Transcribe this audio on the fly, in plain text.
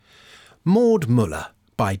Maud Muller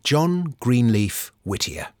by John Greenleaf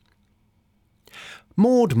Whittier.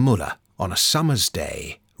 Maud Muller on a summer's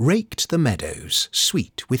day raked the meadows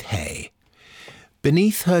sweet with hay.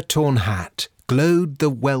 Beneath her torn hat glowed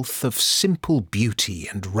the wealth of simple beauty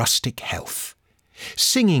and rustic health.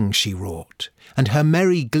 Singing she wrought, and her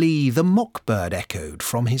merry glee the mock-bird echoed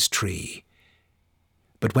from his tree.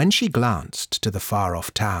 But when she glanced to the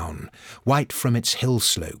far-off town, white from its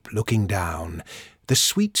hill-slope looking down, the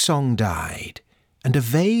sweet song died, and a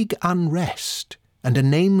vague unrest and a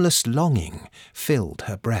nameless longing filled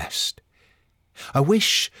her breast. A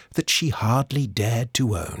wish that she hardly dared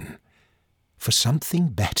to own, for something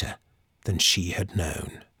better than she had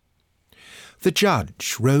known. The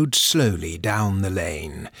judge rode slowly down the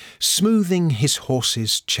lane, smoothing his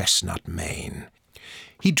horse's chestnut mane.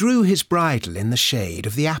 He drew his bridle in the shade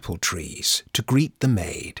of the apple trees to greet the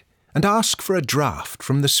maid, and ask for a draught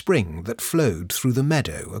from the spring that flowed through the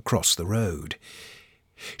meadow across the road.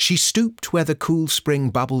 She stooped where the cool spring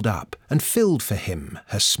bubbled up, and filled for him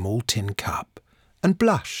her small tin cup, and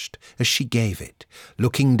blushed as she gave it,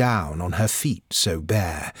 looking down on her feet so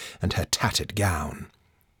bare and her tattered gown.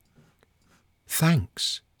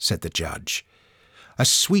 "Thanks," said the judge. "A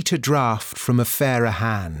sweeter draught from a fairer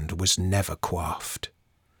hand was never quaffed."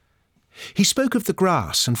 He spoke of the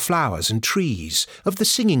grass and flowers and trees, of the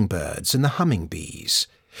singing birds and the humming bees,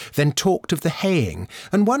 then talked of the haying,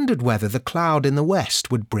 and wondered whether the cloud in the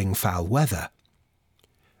west would bring foul weather.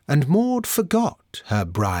 And Maud forgot her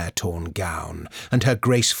briar-torn gown, and her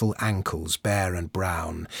graceful ankles bare and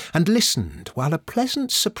brown, and listened while a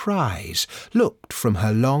pleasant surprise looked from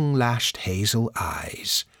her long-lashed hazel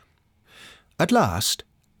eyes. At last,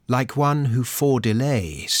 like one who for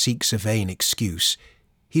delay seeks a vain excuse,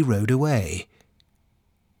 he rode away.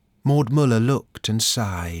 Maud Muller looked and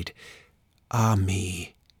sighed, "Ah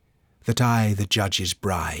me, that I the judge's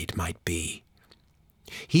bride might be.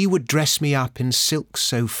 He would dress me up in silks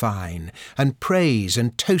so fine, and praise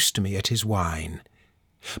and toast me at his wine.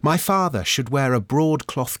 My father should wear a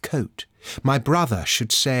broadcloth coat, my brother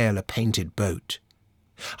should sail a painted boat.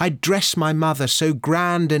 I'd dress my mother so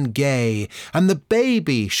grand and gay, and the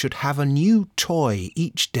baby should have a new toy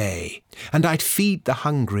each day. And I'd feed the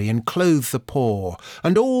hungry and clothe the poor,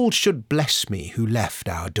 and all should bless me who left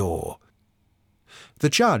our door."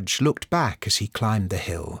 The judge looked back as he climbed the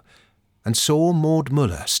hill, and saw Maud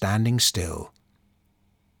Muller standing still.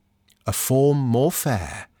 A form more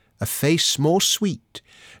fair, a face more sweet,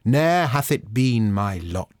 ne'er hath it been my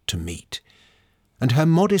lot to meet. And her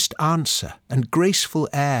modest answer and graceful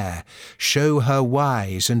air show her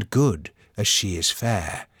wise and good as she is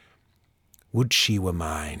fair. Would she were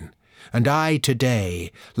mine, and I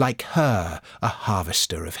to-day, like her, a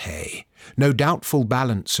harvester of hay. No doubtful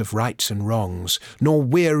balance of rights and wrongs, nor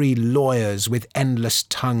weary lawyers with endless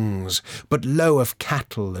tongues, but low of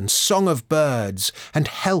cattle and song of birds, and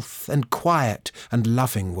health and quiet and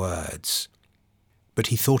loving words. But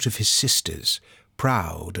he thought of his sisters,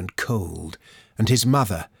 proud and cold, and his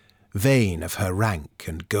mother, vain of her rank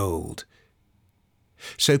and gold.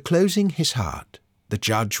 So closing his heart, the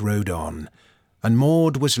judge rode on, and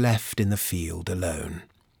Maud was left in the field alone.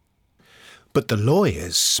 But the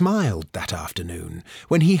lawyers smiled that afternoon,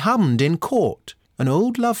 when he hummed in court an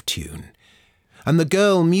old love tune, and the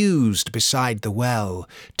girl mused beside the well,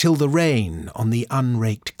 till the rain on the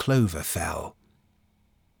unraked clover fell.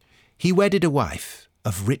 He wedded a wife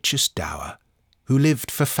of richest dower, who lived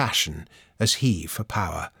for fashion as he for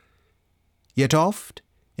power. Yet oft,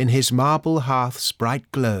 in his marble hearth's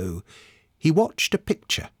bright glow, he watched a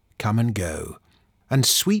picture come and go, and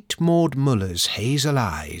sweet Maud Muller's hazel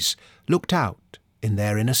eyes looked out in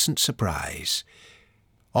their innocent surprise.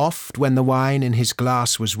 Oft, when the wine in his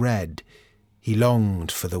glass was red, he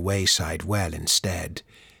longed for the wayside well instead,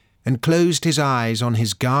 and closed his eyes on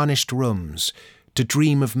his garnished rooms to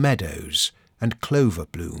dream of meadows and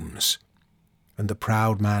clover-blooms. And the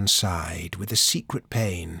proud man sighed with a secret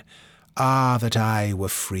pain, "Ah, that I were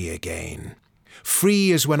free again,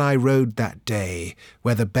 free as when I rode that day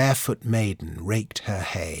where the barefoot maiden raked her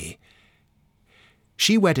hay."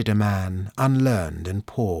 She wedded a man unlearned and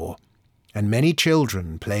poor, and many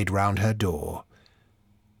children played round her door.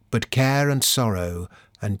 But care and sorrow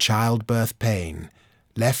and childbirth pain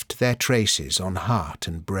left their traces on heart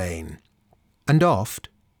and brain. And oft,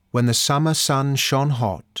 when the summer sun shone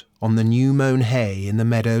hot on the new-mown hay in the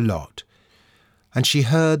meadow lot, and she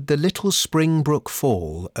heard the little spring brook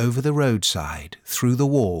fall over the roadside, through the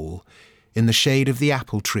wall, in the shade of the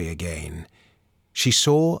apple tree again, she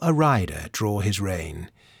saw a rider draw his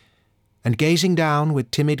rein, and gazing down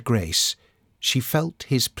with timid grace, she felt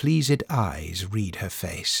his pleased eyes read her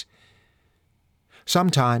face.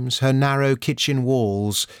 Sometimes her narrow kitchen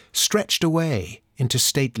walls stretched away into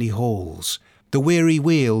stately halls, the weary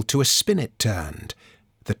wheel to a spinnet turned,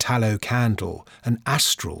 the tallow candle an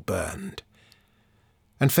astral burned.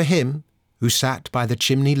 And for him, who sat by the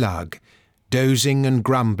chimney lug, dozing and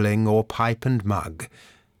grumbling o'er pipe and mug,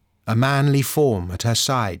 a manly form at her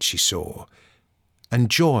side she saw, and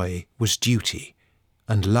joy was duty,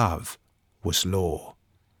 and love was law.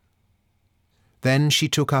 Then she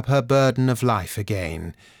took up her burden of life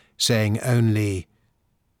again, saying only,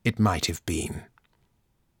 "It might have been."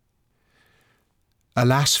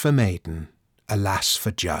 Alas for maiden, alas for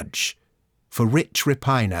judge, for rich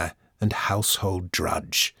repiner and household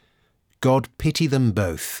drudge. God pity them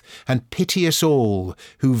both, and pity us all,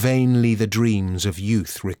 who vainly the dreams of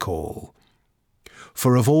youth recall.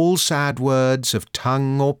 For of all sad words of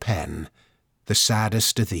tongue or pen, the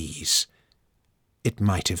saddest are these, "It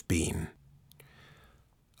might have been."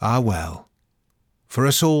 Ah well, for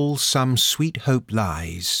us all some sweet hope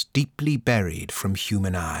lies, deeply buried from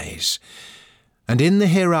human eyes, and in the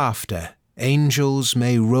hereafter angels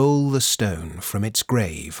may roll the stone from its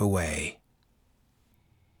grave away.